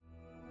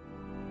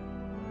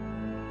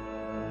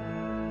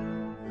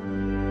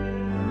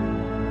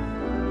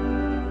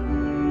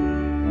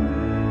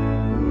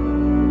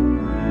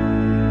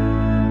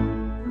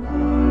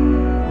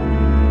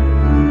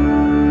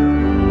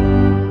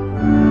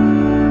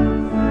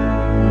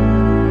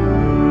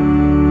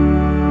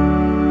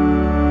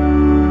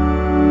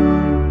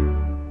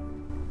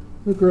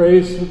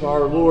grace of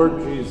our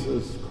Lord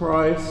Jesus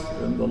Christ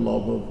and the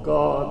love of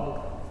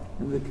God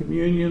and the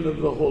communion of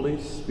the Holy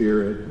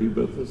Spirit be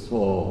with us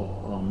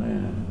all.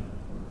 Amen.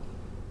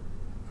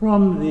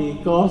 From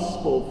the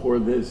Gospel for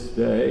this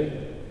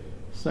day,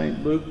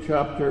 St. Luke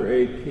chapter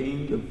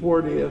 18, the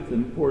 40th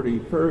and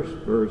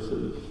 41st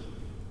verses.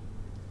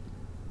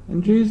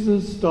 And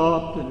Jesus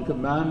stopped and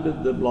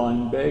commanded the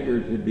blind beggar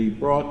to be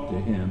brought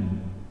to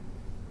him.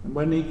 And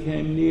when he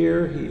came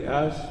near, he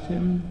asked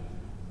him,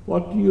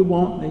 "What do you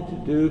want me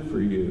to do for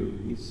you?"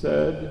 He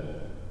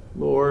said,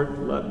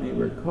 "Lord, let me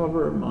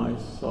recover my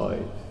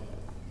sight."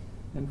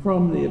 And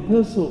from the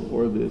epistle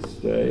for this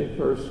day,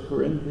 1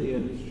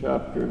 Corinthians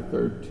chapter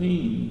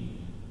 13,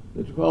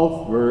 the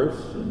 12th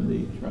verse in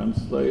the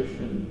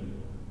translation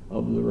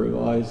of the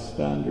Revised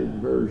Standard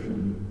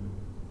Version.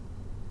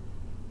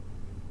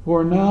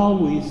 For now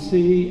we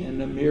see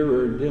in a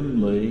mirror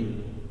dimly,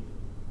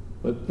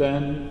 but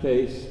then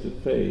face to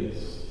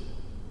face.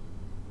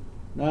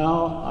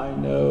 Now I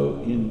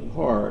know in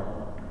part,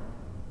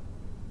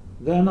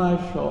 then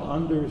I shall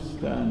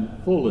understand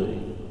fully,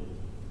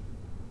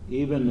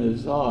 even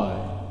as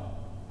I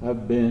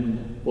have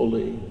been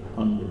fully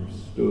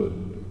understood.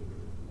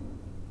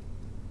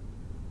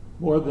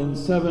 More than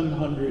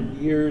 700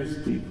 years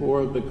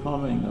before the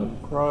coming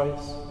of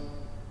Christ,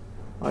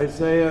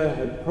 Isaiah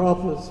had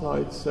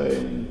prophesied,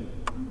 saying,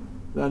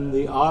 "Then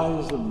the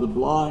eyes of the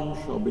blind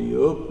shall be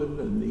opened,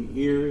 and the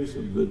ears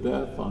of the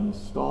deaf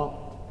unstopped.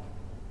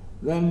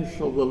 Then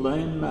shall the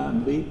lame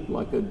man leap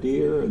like a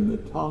deer, and the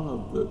tongue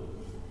of the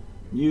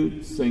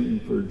mute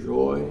sing for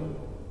joy."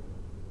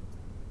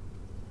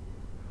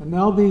 And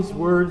now these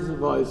words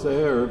of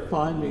Isaiah are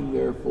finding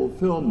their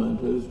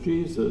fulfillment as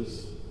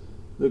Jesus,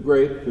 the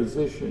great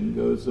physician,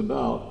 goes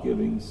about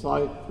giving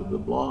sight to the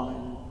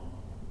blind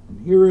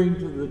and hearing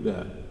to the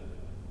deaf,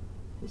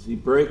 as he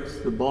breaks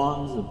the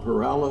bonds of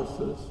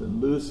paralysis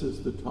and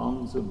looses the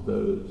tongues of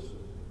those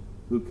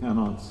who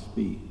cannot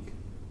speak.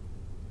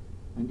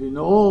 And in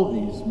all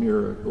these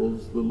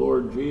miracles, the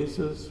Lord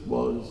Jesus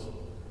was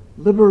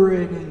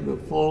liberating the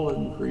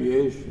fallen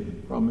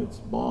creation from its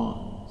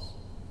bonds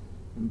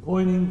and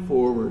pointing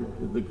forward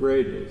to the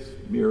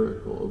greatest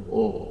miracle of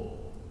all,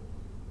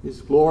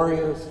 his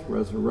glorious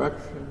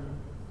resurrection,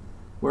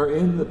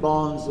 wherein the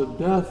bonds of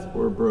death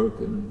were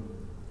broken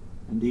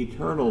and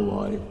eternal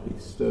life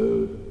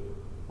bestowed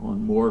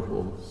on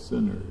mortal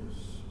sinners.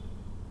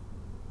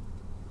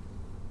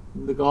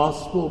 In the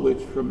Gospel,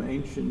 which from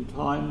ancient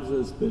times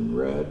has been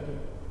read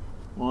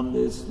on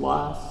this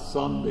last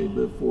Sunday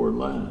before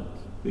Lent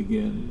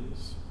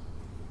begins,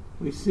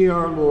 we see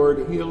our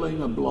Lord healing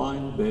a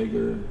blind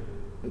beggar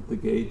at the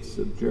gates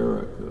of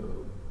Jericho.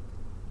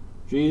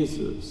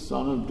 "Jesus,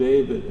 Son of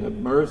David, have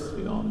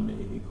mercy on me,"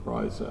 he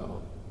cries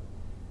out,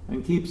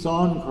 and keeps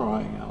on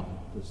crying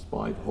out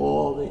despite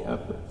all the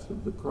efforts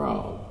of the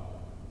crowd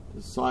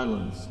to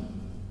silence him.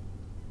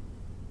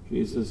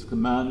 Jesus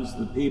commands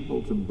the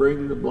people to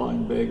bring the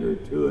blind beggar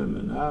to him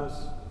and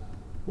asks,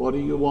 "What do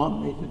you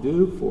want me to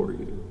do for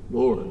you?"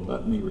 "Lord,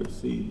 let me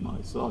receive my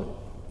sight."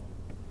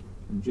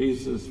 And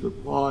Jesus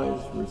replies,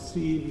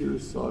 "Receive your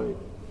sight.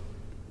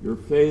 Your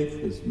faith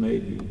has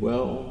made you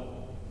well."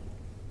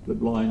 The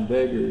blind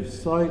beggar's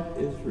sight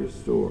is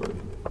restored,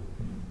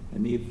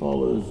 and he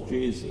follows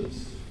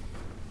Jesus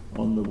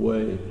on the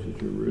way to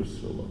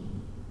Jerusalem.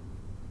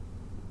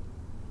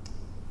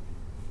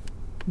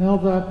 Now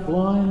that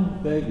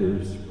blind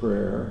beggar's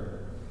prayer,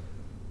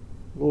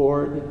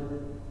 "Lord,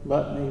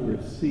 let me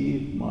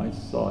receive my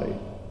sight,"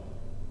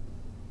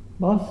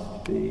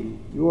 must be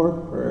your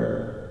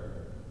prayer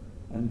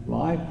and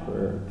my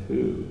prayer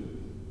too.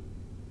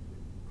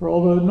 For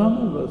although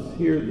none of us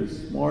here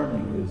this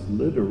morning is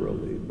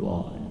literally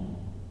blind,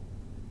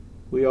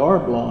 we are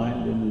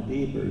blind in a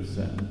deeper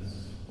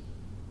sense,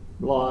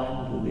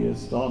 blind to the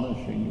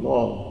astonishing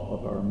love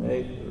of our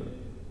Maker.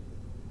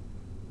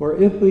 For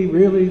if we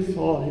really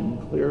saw him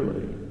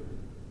clearly,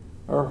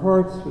 our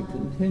hearts would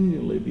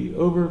continually be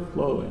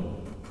overflowing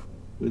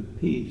with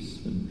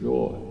peace and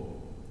joy.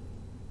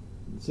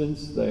 And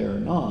since they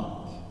are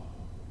not,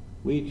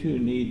 we too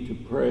need to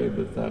pray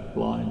with that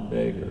blind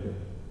beggar,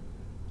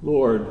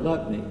 "Lord,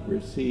 let me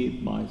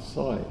receive my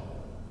sight.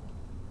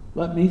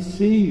 Let me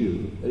see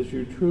you as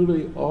you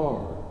truly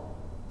are.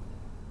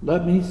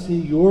 Let me see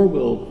your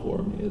will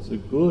for me as a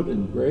good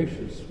and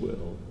gracious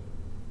will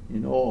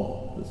in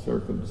all the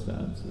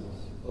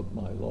circumstances of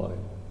my life."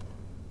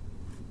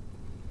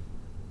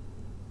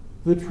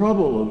 The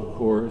trouble, of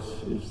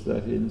course, is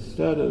that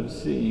instead of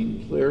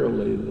seeing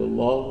clearly the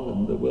love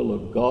and the will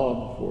of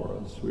God for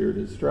us, we are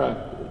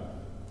distracted.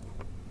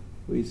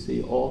 We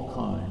see all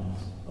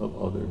kinds of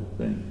other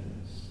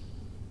things.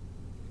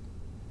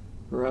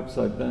 Perhaps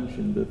I've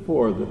mentioned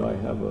before that I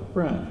have a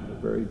friend, a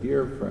very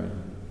dear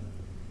friend,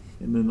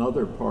 in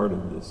another part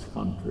of this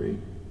country,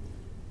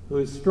 who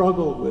has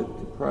struggled with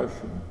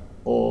depression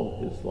all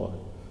his life.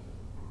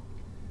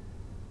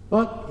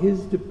 But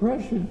his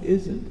depression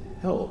isn't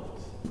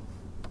helped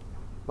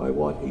by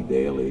what he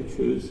daily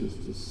chooses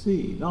to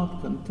see,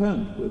 not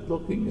content with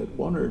looking at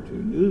one or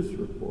two news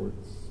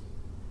reports.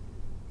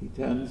 He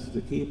tends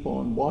to keep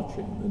on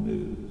watching the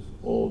news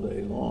all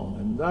day long,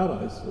 and that,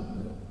 I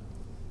submit,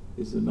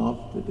 is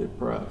enough to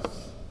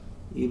depress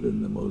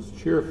even the most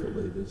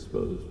cheerfully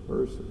disposed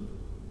person.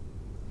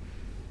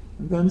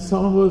 And then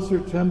some of us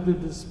are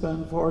tempted to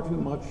spend far too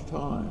much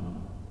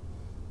time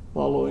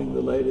following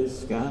the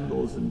latest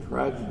scandals and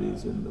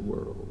tragedies in the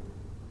world,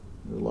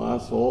 and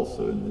alas,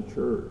 also in the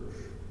church.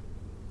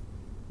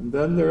 And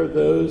then there are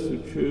those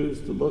who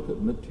choose to look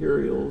at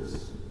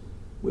materials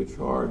which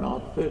are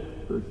not fit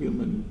for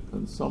human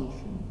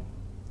consumption,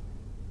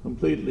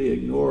 completely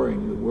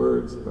ignoring the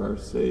words of our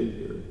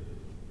Savior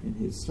in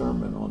his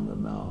Sermon on the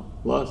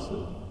Mount.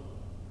 Blessed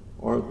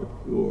are the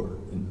pure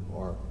in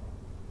heart.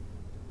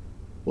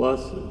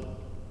 Blessed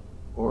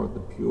are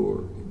the pure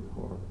in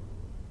heart.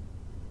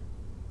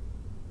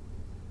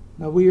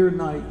 Now, we are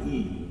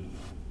naive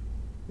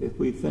if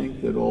we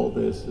think that all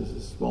this is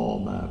a small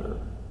matter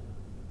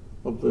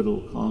of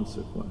little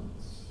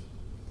consequence.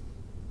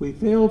 We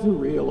fail to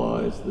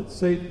realize that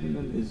Satan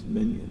and his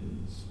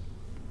minions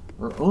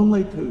are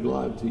only too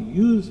glad to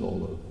use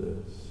all of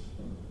this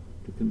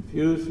to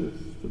confuse us,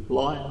 to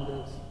blind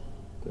us,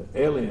 to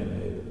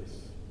alienate us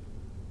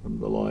from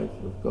the life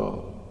of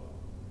God.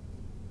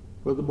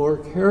 For the more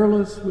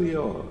careless we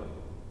are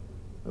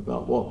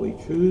about what we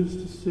choose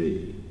to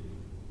see,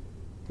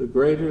 the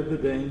greater the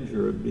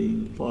danger of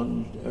being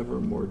plunged ever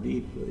more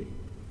deeply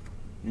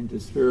into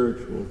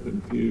spiritual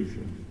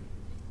confusion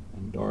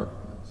and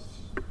darkness.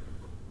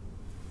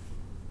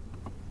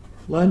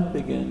 Lent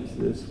begins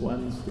this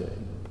Wednesday.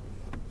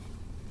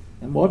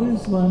 And what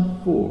is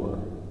Lent for,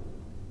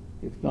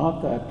 if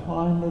not that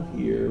time of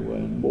year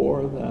when,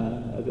 more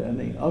than at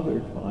any other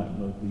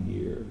time of the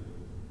year,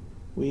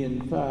 we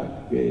in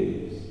fact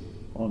gaze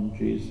on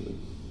Jesus?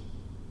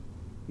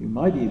 You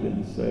might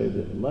even say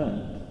that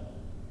Lent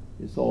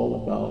is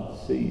all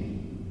about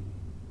seeing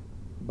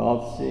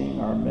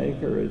our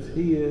Maker as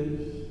he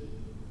is,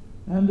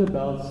 and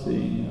about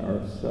seeing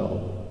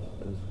ourselves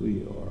as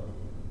we are.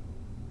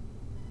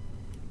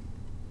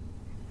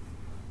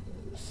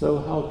 So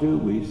how do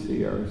we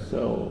see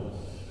ourselves?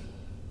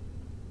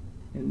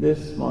 In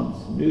this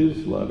month's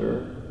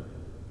newsletter,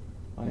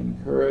 I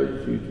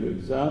encourage you to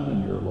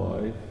examine your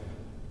life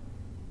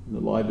in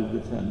the light of the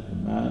Ten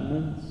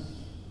Commandments,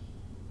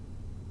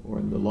 or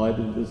in the light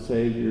of the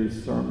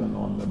Savior's Sermon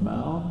on the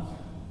Mount,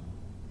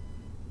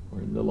 or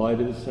in the light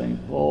of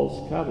St.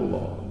 Paul's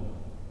catalog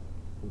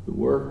of the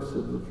works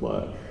of the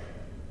flesh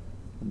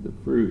and the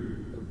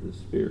fruit of the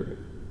Spirit.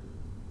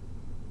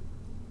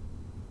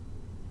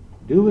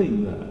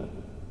 Doing that,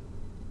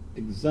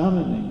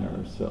 examining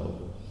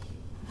ourselves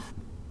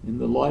in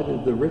the light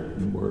of the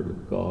written Word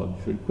of God,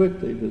 should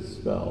quickly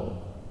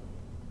dispel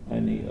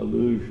any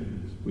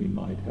illusions we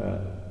might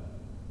have.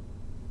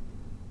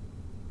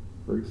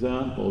 For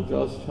example,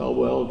 just how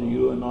well do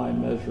you and I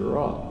measure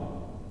up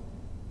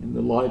in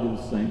the light of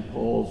St.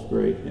 Paul's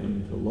great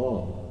hymn to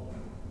love,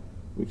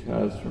 which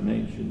has from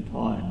ancient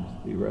times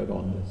to be read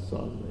on this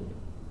Sunday?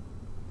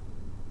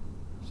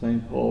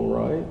 St. Paul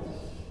writes,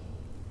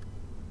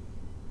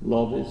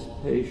 "Love is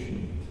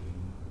patient.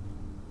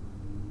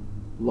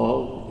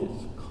 Love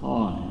is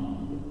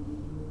kind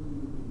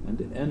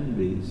and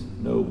envies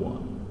no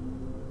one.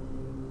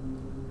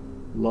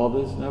 Love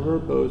is never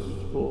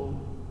boastful,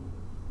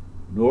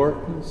 nor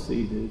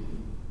conceited,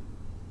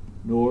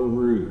 nor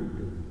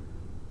rude,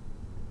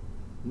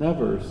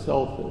 never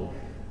selfish,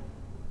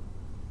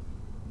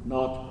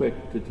 not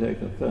quick to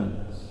take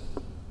offense.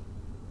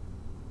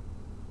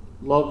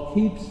 Love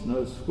keeps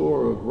no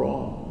score of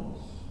wrongs,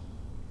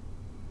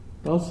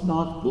 does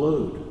not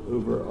gloat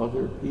over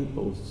other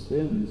people's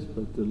sins,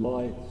 but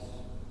delights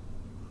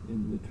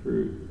in the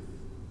truth."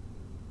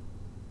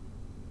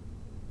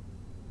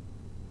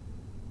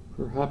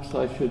 Perhaps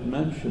I should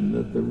mention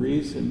that the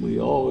reason we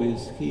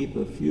always keep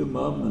a few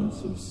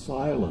moments of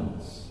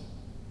silence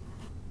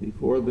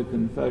before the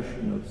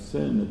confession of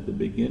sin at the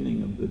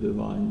beginning of the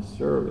divine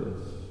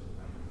service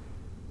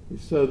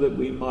is so that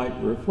we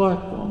might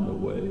reflect on the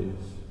ways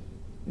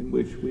in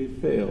which we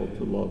fail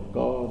to love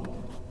God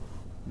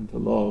and to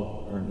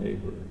love our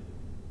neighbor.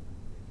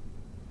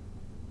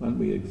 When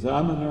we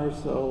examine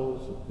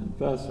ourselves and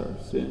confess our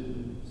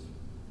sins,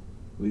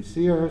 we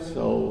see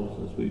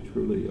ourselves as we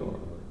truly are.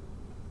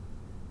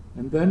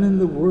 And then in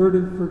the word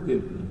of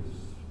forgiveness,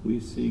 we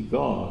see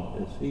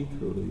God as he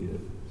truly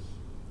is,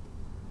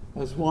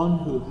 as one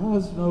who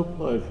has no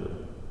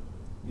pleasure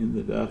in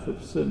the death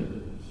of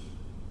sinners,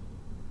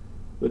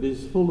 but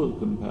is full of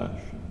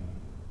compassion,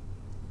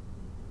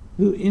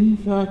 who in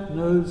fact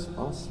knows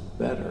us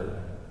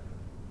better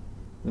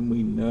than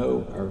we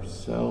know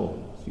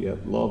ourselves,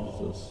 yet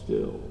loves us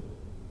still.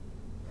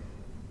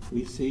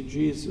 We see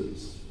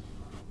Jesus,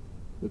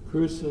 the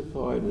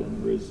crucified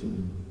and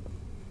risen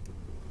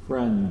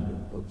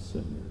friend of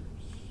sinners.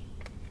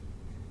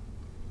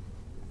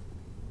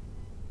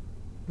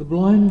 The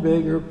blind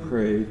beggar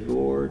prayed,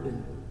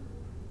 "Lord,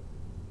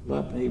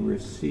 let me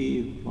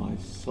receive my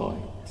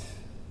sight.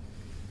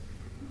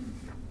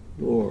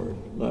 Lord,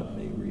 let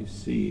me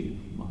receive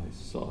my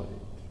sight."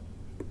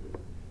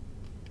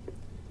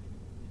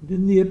 And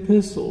in the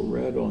epistle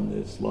read on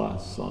this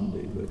last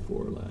Sunday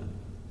before Lent,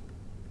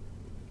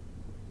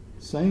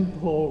 St.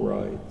 Paul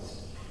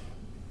writes,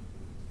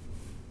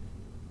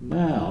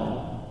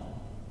 now,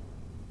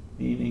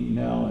 meaning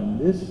now in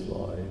this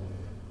life,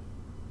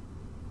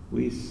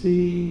 we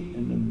see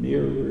in a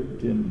mirror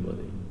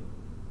dimly,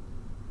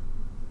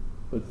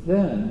 but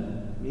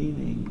then,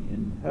 meaning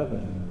in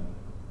heaven,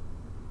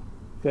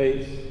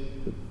 face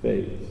to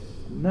face.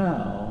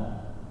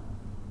 Now,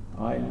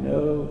 I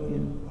know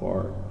in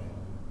part.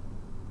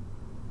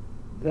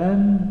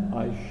 Then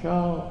I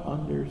shall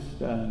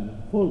understand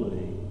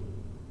fully,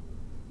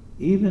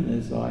 even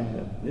as I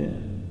have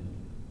been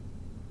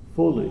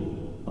fully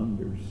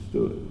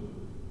understood.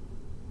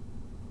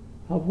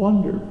 How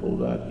wonderful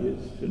that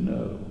is to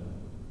know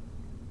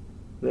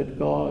that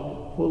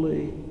God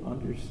fully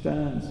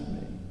understands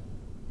me.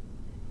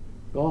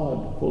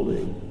 God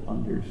fully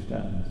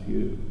understands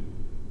you.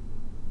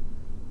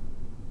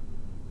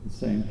 And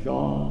St.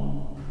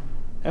 John,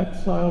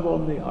 exiled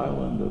on the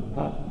island of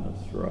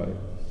Patmos, writes,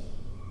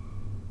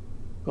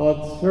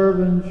 God's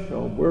servants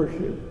shall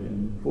worship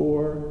him,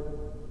 for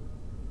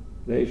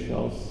they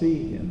shall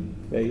see him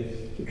face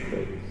to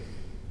face.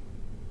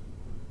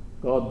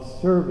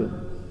 God's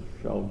servants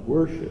shall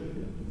worship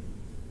him,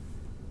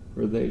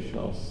 for they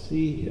shall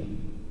see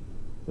him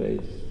face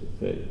to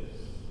face.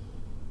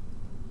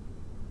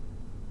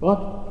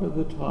 But for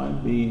the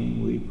time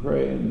being, we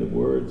pray in the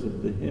words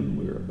of the hymn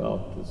we're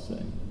about to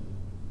sing.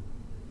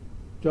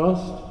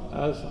 Just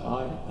as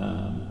I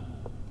am,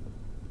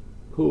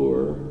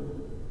 poor,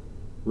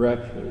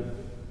 wretched,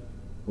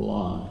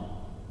 blind.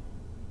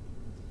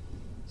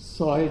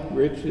 Sight,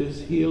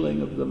 riches,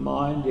 healing of the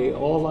mind, yea,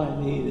 all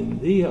I need in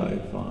thee I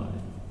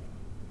find.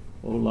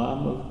 O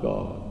Lamb of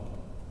God,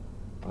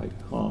 I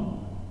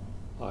come,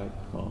 I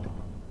come.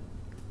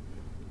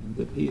 And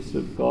the peace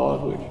of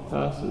God, which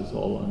passes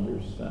all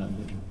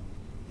understanding,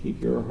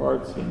 keep your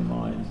hearts and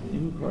minds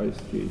in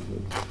Christ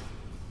Jesus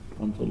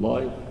unto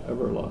life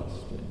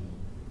everlasting.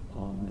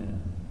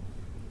 Amen.